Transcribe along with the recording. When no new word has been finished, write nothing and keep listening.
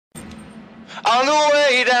On the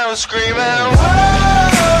way down screaming, whoa,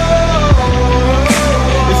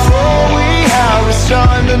 before we have a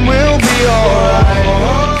son, then we'll be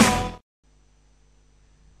alright.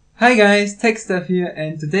 Hi guys, Tech Stuff here,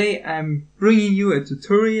 and today I'm bringing you a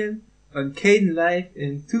tutorial on Kdenlive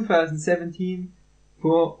in 2017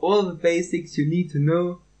 for all the basics you need to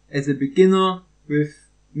know as a beginner with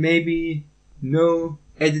maybe no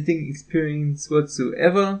editing experience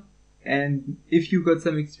whatsoever. And if you got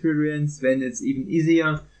some experience, then it's even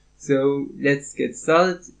easier. So let's get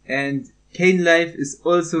started. And Kdenlive is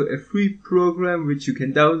also a free program which you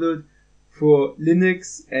can download for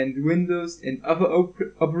Linux and Windows and other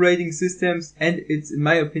operating systems, and it's, in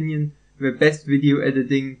my opinion, the best video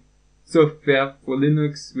editing software for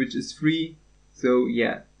Linux, which is free. So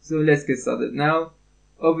yeah, so let's get started. Now,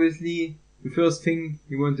 obviously, the first thing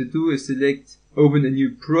you want to do is select open a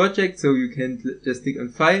new project, so you can just click on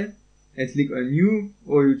File and click on New,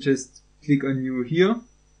 or you just click on New here.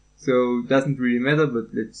 So doesn't really matter, but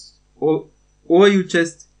or you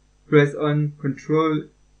just press on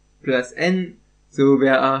Ctrl+N. So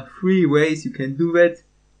there are 3 ways you can do that.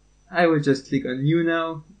 I will just click on New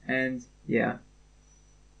now, and yeah.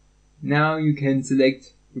 Now you can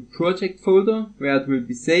select the project folder where it will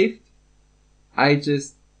be saved. I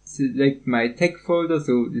just select my tech folder,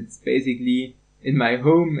 so it's basically in my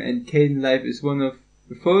home, and Kdenlive is one of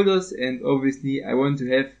the folders, and obviously I want to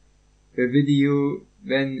have the video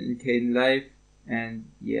then in Kdenlive, and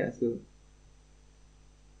yeah, so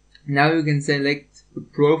now you can select the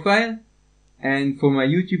profile, and for my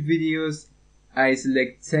YouTube videos I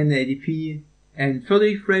select 1080p and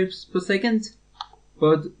 30 frames per second,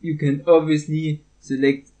 but you can obviously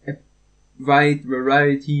select a wide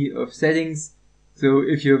variety of settings. So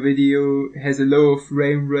if your video has a lower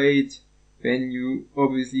frame rate, then you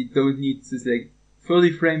obviously don't need to select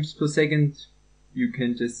 30 frames per second, you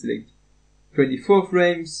can just select 24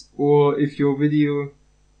 frames, or if your video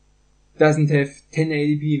doesn't have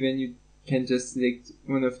 1080p, then you can just select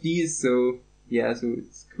one of these. So yeah, so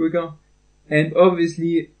it's quicker. And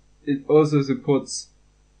obviously it also supports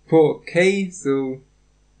 4K, so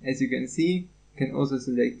as you can see, you can also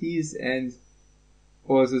select these and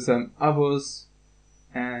also some others,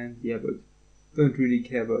 and yeah, but don't really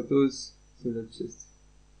care about those. So let's just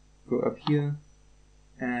go up here,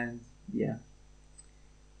 and yeah.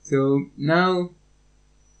 So now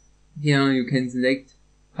here you can select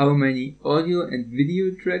how many audio and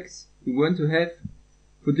video tracks you want to have.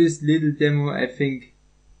 For this little demo, I think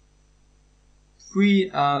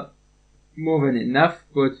 3 are more than enough,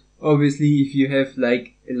 but obviously if you have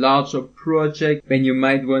like a larger project, then you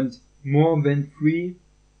might want more than 3.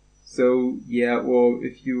 So yeah, or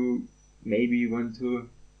if you maybe want to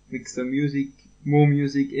mix some more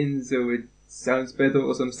music in so it sounds better,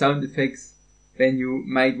 or some sound effects, then you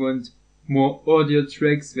might want more audio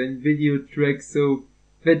tracks than video tracks. So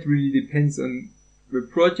that really depends on the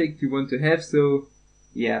project you want to have. So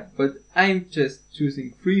yeah, but I'm just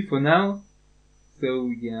choosing 3 for now.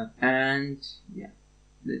 So yeah, and yeah,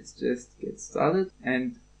 let's just get started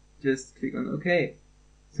and just click on OK.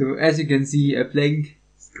 So as you can see, a blank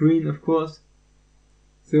screen, of course.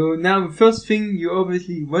 So now the first thing you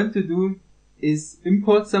obviously want to do is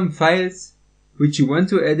import some files which you want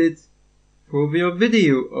to edit for your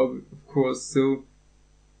video, of course. So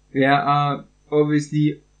there are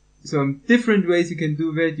obviously some different ways you can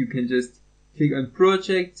do that. You can just click on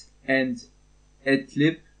project and add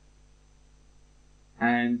clip,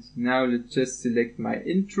 and now let's just select my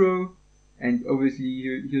intro, and obviously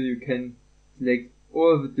here you can select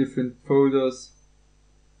all the different folders,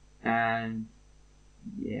 and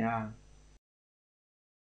yeah.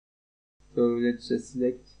 So let's just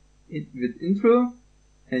select it with intro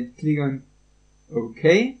and click on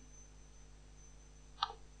OK.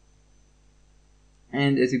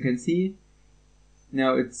 And as you can see,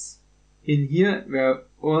 now it's in here where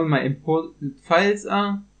all my imported files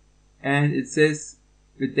are, and it says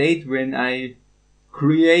the date when I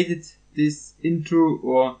created this intro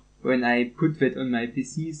or when I put that on my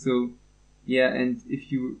PC. So yeah, and if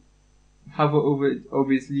you hover over it,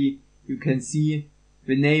 obviously you can see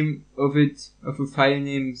the name of it, of a file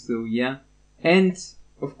name. So yeah, and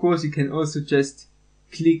of course you can also just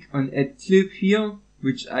click on add clip here,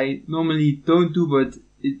 which I normally don't do, but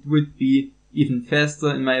it would be even faster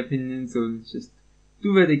in my opinion. So let's just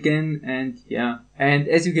do that again, and yeah, and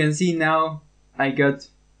as you can see now I got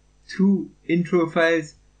 2 intro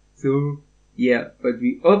files. So yeah, but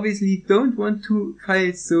we obviously don't want 2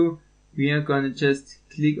 files, so we are gonna just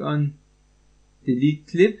click on delete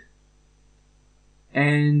clip,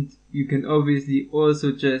 and you can obviously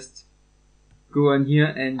also just go on here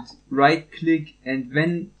and right click and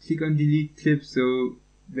then click on delete clip, so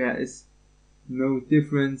there is no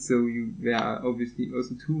difference. So there are obviously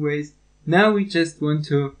also two ways. Now we just want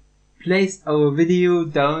to place our video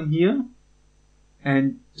down here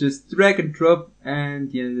and just drag and drop,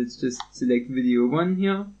 and yeah, let's just select video 1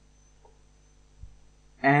 here,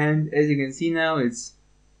 and as you can see now it's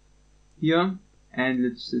here, and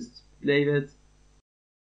let's just play that.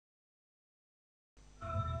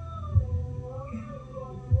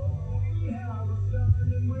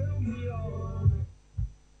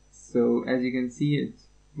 So as you can see it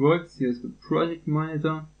works. Here's the project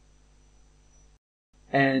monitor,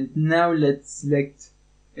 and now let's select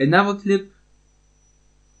another clip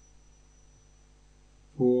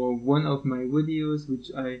for one of my videos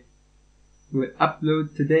which I will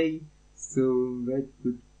upload today. So that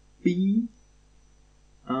would be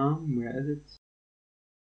where is it?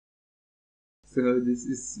 So this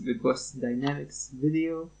is the Boss Dynamics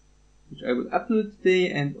video which I will upload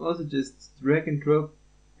today, and also just drag and drop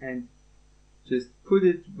and just put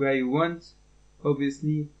it where you want,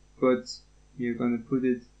 obviously, but we're gonna put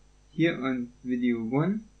it here on video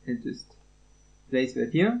 1 and just place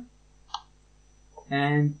that here.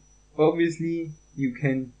 And obviously you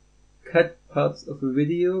can cut parts of a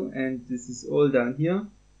video, and this is all down here.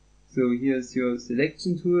 So here's your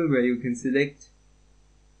selection tool where you can select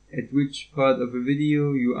at which part of a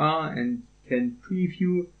video you are and can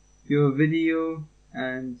preview your video.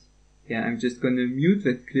 And yeah, I'm just gonna mute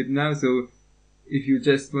that clip now, so if you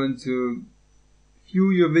just want to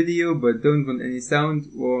view your video but don't want any sound,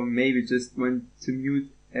 or maybe just want to mute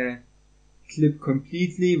a clip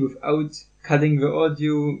completely without cutting the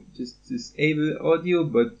audio, just disable audio,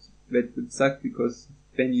 but that would suck because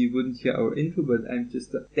then you wouldn't hear our intro, but I'm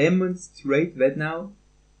just demonstrate that now.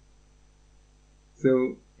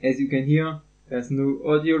 So as you can hear, there's no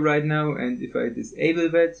audio right now, and if I disable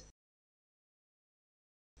that,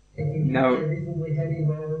 now,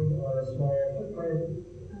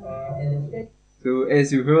 so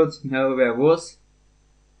as you heard, now there was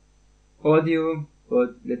audio,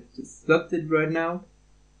 but let's just stop it right now.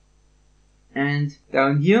 And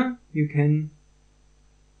down here you can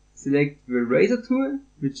select the razor tool,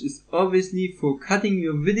 which is obviously for cutting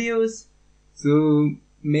your videos. So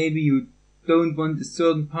maybe you don't want a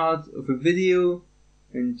certain part of a video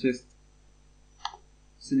and just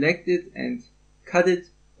select it and cut it,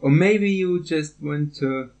 or maybe you just want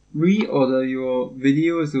to reorder your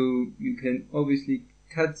video, so you can obviously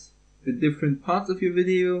cut the different parts of your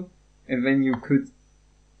video, and then you could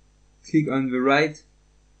click on the right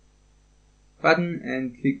button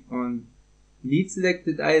and click on delete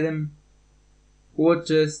selected item, or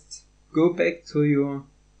just go back to your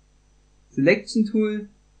selection tool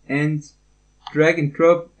and drag and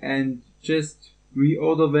drop and just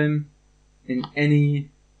reorder them in any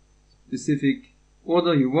specific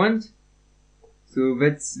order you want. So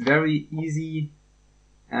that's very easy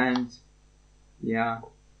and yeah,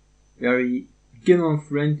 very beginner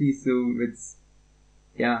friendly, so it's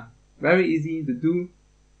yeah, very easy to do.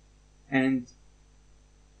 And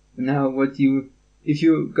now if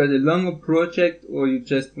you got a longer project or you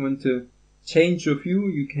just want to change your view,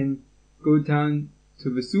 you can go down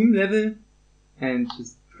to the zoom level and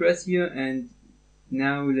just press here, and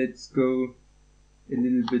now let's go a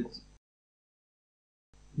little bit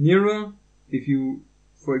nearer. If you,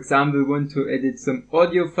 for example, want to edit some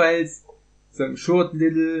audio files, some short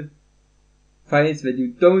little files that you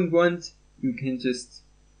don't want, you can just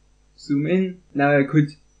zoom in. Now I could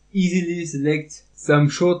easily select some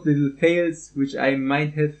short little fails which I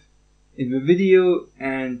might have in the video,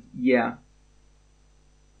 and yeah.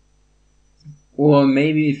 Or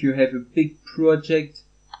maybe if you have a big project,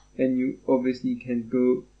 then you obviously can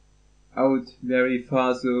go out very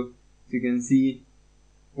far, so you can see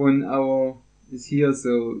 1 hour is here,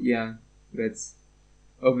 so yeah, that's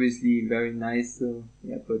obviously very nice. So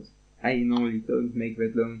yeah, but I normally don't make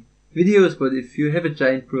that long videos, but if you have a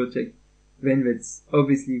giant project, then that's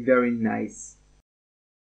obviously very nice.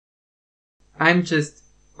 I'm just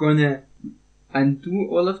gonna undo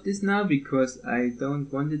all of this now because I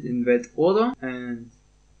don't want it in that order, and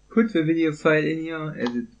put the video file in here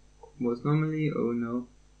as it was normally. Oh no.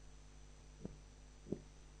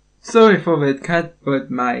 Sorry for that cut,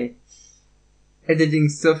 but my editing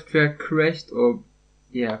software crashed, or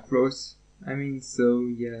yeah, froze. I mean, so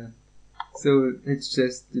yeah. So let's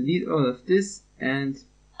just delete all of this and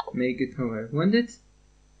make it how I want it.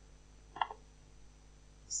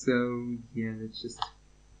 So yeah, let's just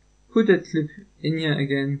put that clip in here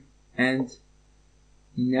again, and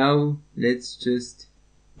now let's just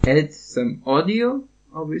add some audio,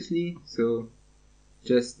 obviously. So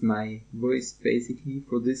just my voice basically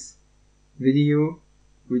for this video,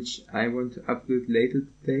 which I want to upload later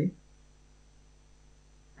today.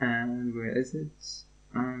 And where is it?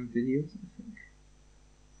 Videos, I think.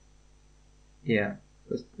 Yeah,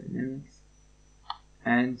 first dynamics.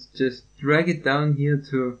 And just drag it down here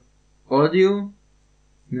to audio.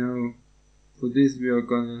 Now, for this we are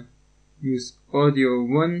gonna use audio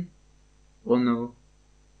 1, or no,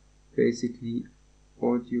 basically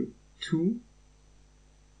audio 2.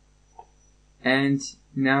 And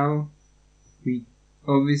now we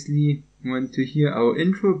obviously want to hear our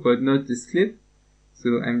intro, but not this clip.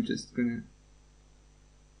 So I'm just gonna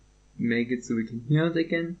make it so we can hear it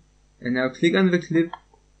again. And now click on the clip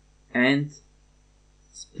and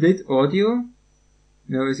split audio.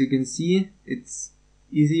 Now as you can see, it's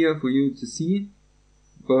easier for you to see,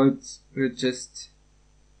 but we just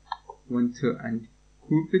want to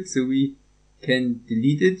ungroup it so we can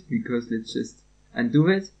delete it, because let's just undo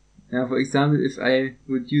it. Now for example, if I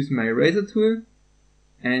would use my razor tool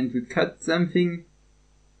and would cut something,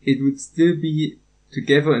 it would still be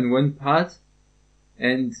together in one part.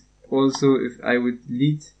 And also if I would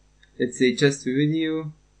delete, let's say just the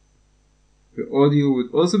video, the audio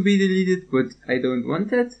would also be deleted, but I don't want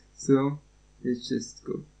that. So let's just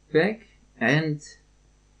go back, and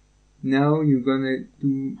now you're gonna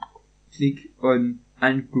click on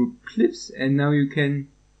ungroup clips, and now you can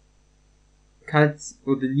cut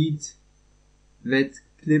or delete that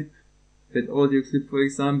clip, that audio clip for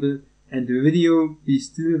example, and the video be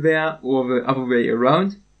still there, or the other way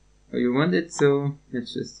around, how you want it. So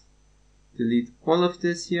let's just delete all of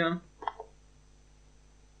this here.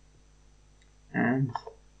 And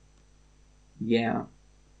yeah,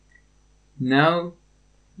 now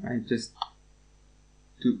I just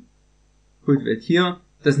to put that here.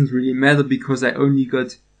 Doesn't really matter because I only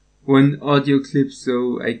got one audio clip,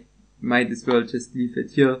 so I might as well just leave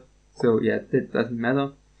it here. So yeah, that doesn't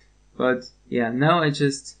matter. But yeah, now I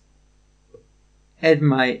just add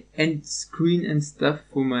my end screen and stuff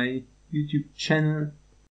for my YouTube channel.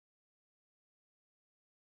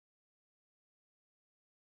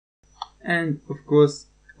 And of course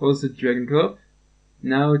also drag and drop.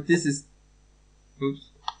 Now this is,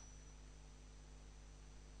 oops.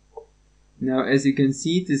 Now as you can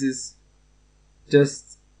see, this is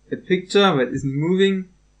just a picture that isn't moving,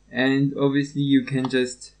 and obviously you can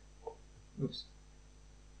just, oops,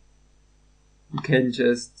 you can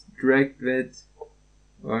just drag that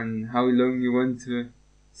on how long you want to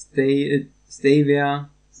stay there.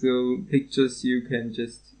 So pictures, you can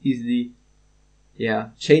just easily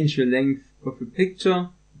change the length of a picture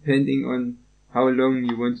depending on how long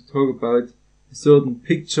you want to talk about a certain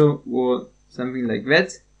picture or something like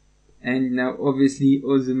that. And now obviously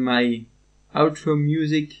also my outro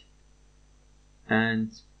music,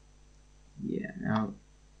 and yeah, now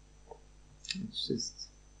it's just,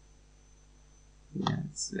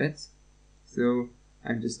 it's that. So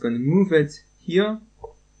I'm just gonna move it here.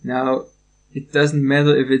 Now it doesn't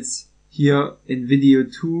matter if it's here in video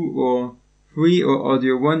 2 or 3 or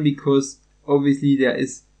audio 1, because obviously there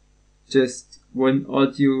is just one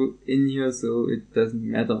audio in here, so it doesn't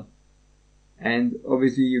matter. And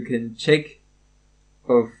obviously you can check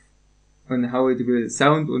on how it will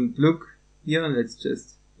sound and look here. Let's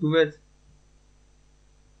just do it.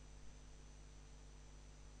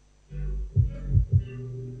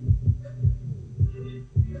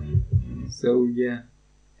 So yeah,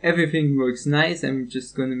 everything works nice. I'm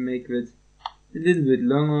just gonna make it a little bit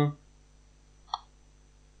longer.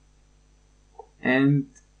 And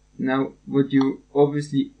now what you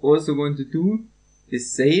obviously also want to do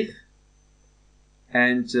is save,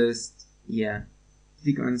 and just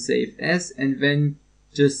click on save as, and then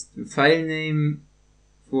just the file name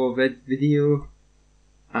for that video,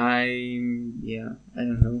 I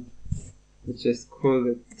don't know, let's just call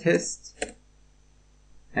it test,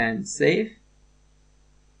 and save.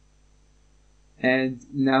 And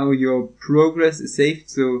now your progress is saved.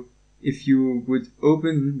 So if you would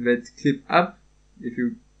open that clip up, if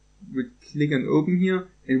you would click on open here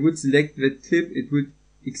and would select that clip, it would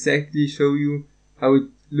exactly show you how it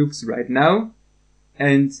looks right now.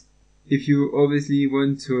 And if you obviously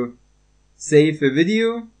want to save the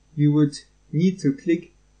video, you would need to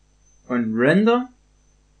click on render,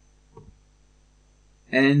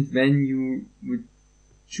 and then you would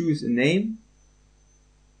choose a name.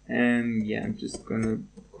 And I'm just gonna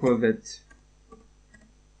call that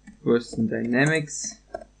Person Dynamics.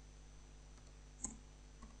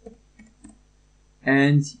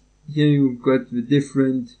 And here you've got the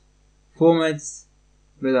different formats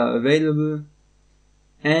that are available,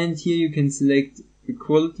 and here you can select the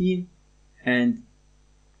quality, and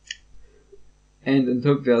and on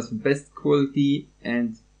top there's the best quality,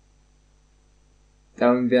 and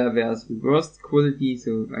down there's the worst quality,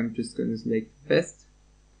 so I'm just gonna select best.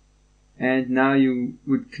 And now you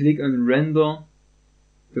would click on render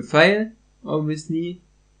the file, obviously,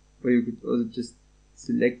 or you could also just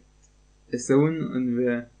select a zone on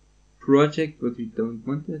the project, but we don't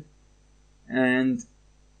want it.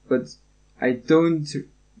 But I don't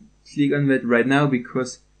click on that right now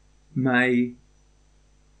because my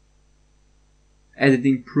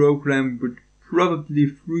editing program would probably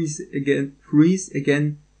freeze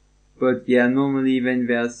again. But yeah, normally when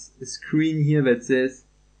there's a screen here that says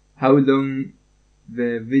how long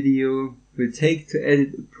the video will take to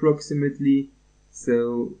edit approximately,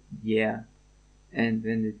 so yeah, and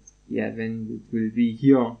then it will be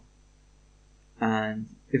here, and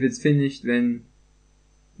if it's finished then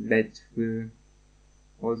that will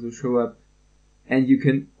also show up. And you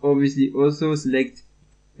can obviously also select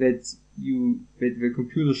that the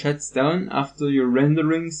computer shuts down after your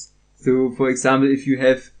renderings. So for example, if you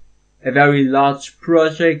have a very large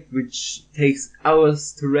project which takes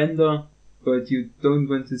hours to render, but you don't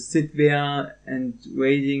want to sit there and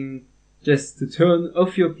waiting just to turn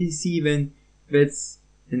off your PC, then that's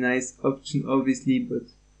a nice option obviously, but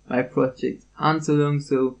my projects aren't so long,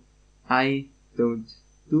 so I don't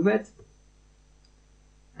do that.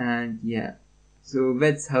 And yeah, so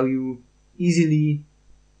that's how you easily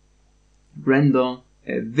render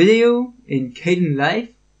a video in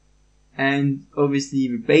Kdenlive, and obviously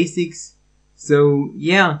the basics. So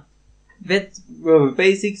yeah, that were the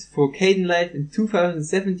basics for Kdenlive in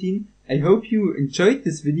 2017. I hope you enjoyed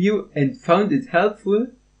this video and found it helpful.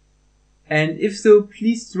 And if so,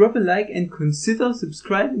 please drop a like and consider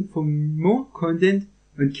subscribing for more content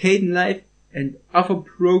on Kdenlive and other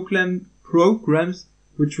programs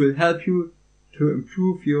which will help you to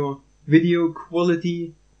improve your video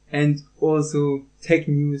quality, and also tech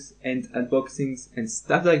news and unboxings and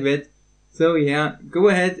stuff like that. So yeah, go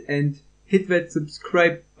ahead and hit that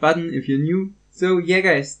subscribe button if you're new. So yeah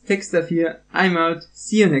guys, tech stuff here, I'm out,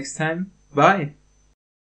 see you next time, bye!